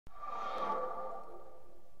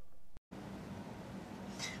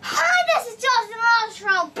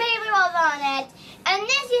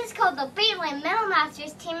this is called the Beyblade Metal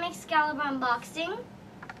Masters Team Excalibur unboxing.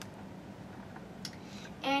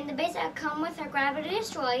 And the base that come with are Gravity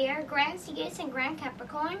Destroyer, Grand Seagate, and Grand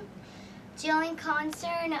Capricorn. Jillian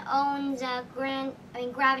Concern owns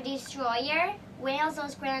Gravity Destroyer. Wales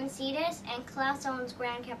owns Grand Cetus, and Klaus owns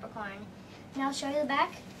Grand Capricorn. And I'll show you the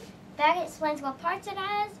back. Back explains what parts it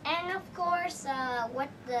has, and of course,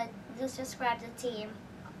 this describes the team.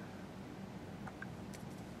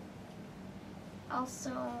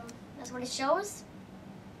 Also, that's what it shows.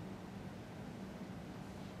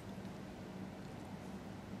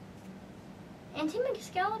 And Team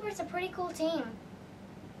Excalibur is a pretty cool team.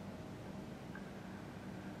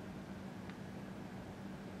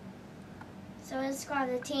 So let's describe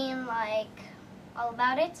the team, like, all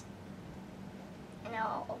about it. And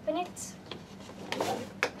I'll open it.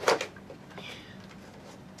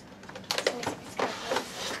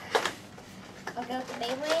 I'll go with the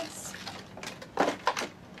Beyblades.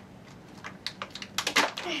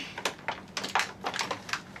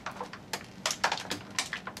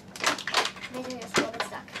 These are just a little bit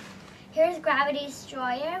stuck. Here's Gravity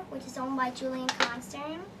Destroyer, which is owned by Julian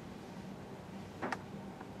Constern.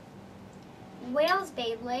 Wales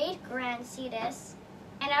Beyblade, Grand Cetus.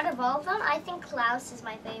 And out of all of them, I think Klaus is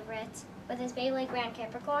my favorite, with his Beyblade Grand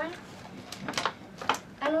Capricorn.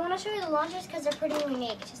 And I want to show you the launchers because they're pretty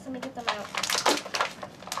unique. Just let me get them out.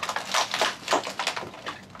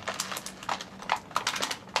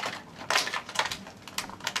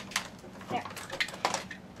 There.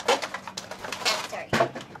 Sorry.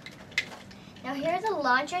 Now here are the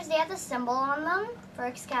launchers. They have the symbol on them for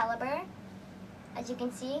Excalibur, as you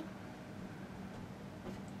can see.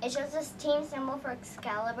 It shows this team symbol for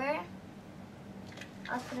Excalibur.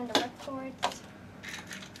 I'll put in the ripcords.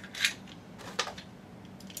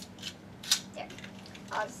 There.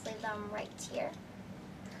 I'll just leave them right here.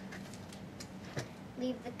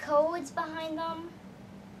 Leave the codes behind them.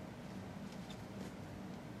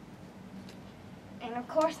 And of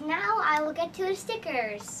course now I will get to the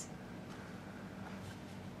stickers.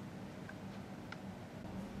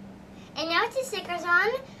 And now it's the stickers on.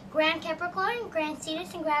 Grand Capricorn, Grand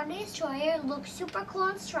Cetus, and Gravity Destroyer look super cool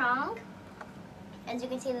and strong. As you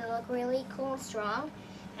can see, they look really cool and strong.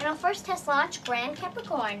 And I'll first test launch Grand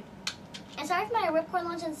Capricorn. And sorry if my ripcord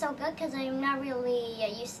launch isn't so good because I'm not really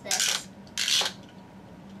used to this.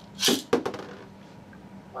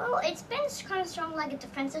 Well, it's been kind of strong like a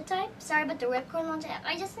defensive type. Sorry about the ripcord launch.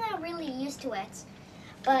 I'm just not really used to it.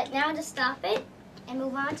 But now to stop it and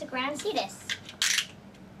move on to Grand Cetus.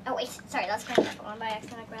 Oh wait, sorry, that's Grand Capricorn by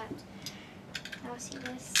accident I grabbed. Now see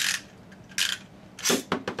this.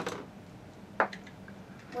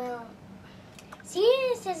 Well, see,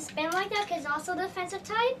 it says spin like that because it's also defensive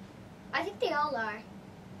type. I think they all are.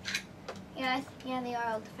 Yeah, they are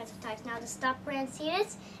all defensive types. Now to stop Grand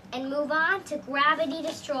Cetus and move on to Gravity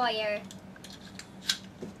Destroyer.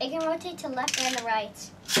 It can rotate to left and the right.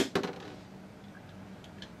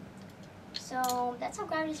 So that's how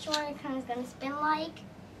Gravity Destroyer kind of is going to spin like.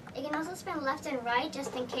 It can also spin left and right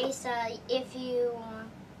just in case if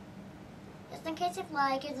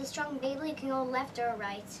like it's a strong Beyblade, you can go left or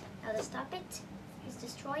right. Now to stop it, here's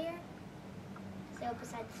Destroyer. So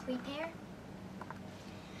beside the 3 pair.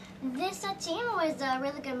 This team was a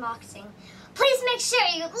really good unboxing. Please make sure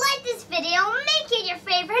you like this video, make it your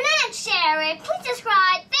favorite, and share it. Please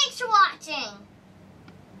subscribe. Thanks for watching.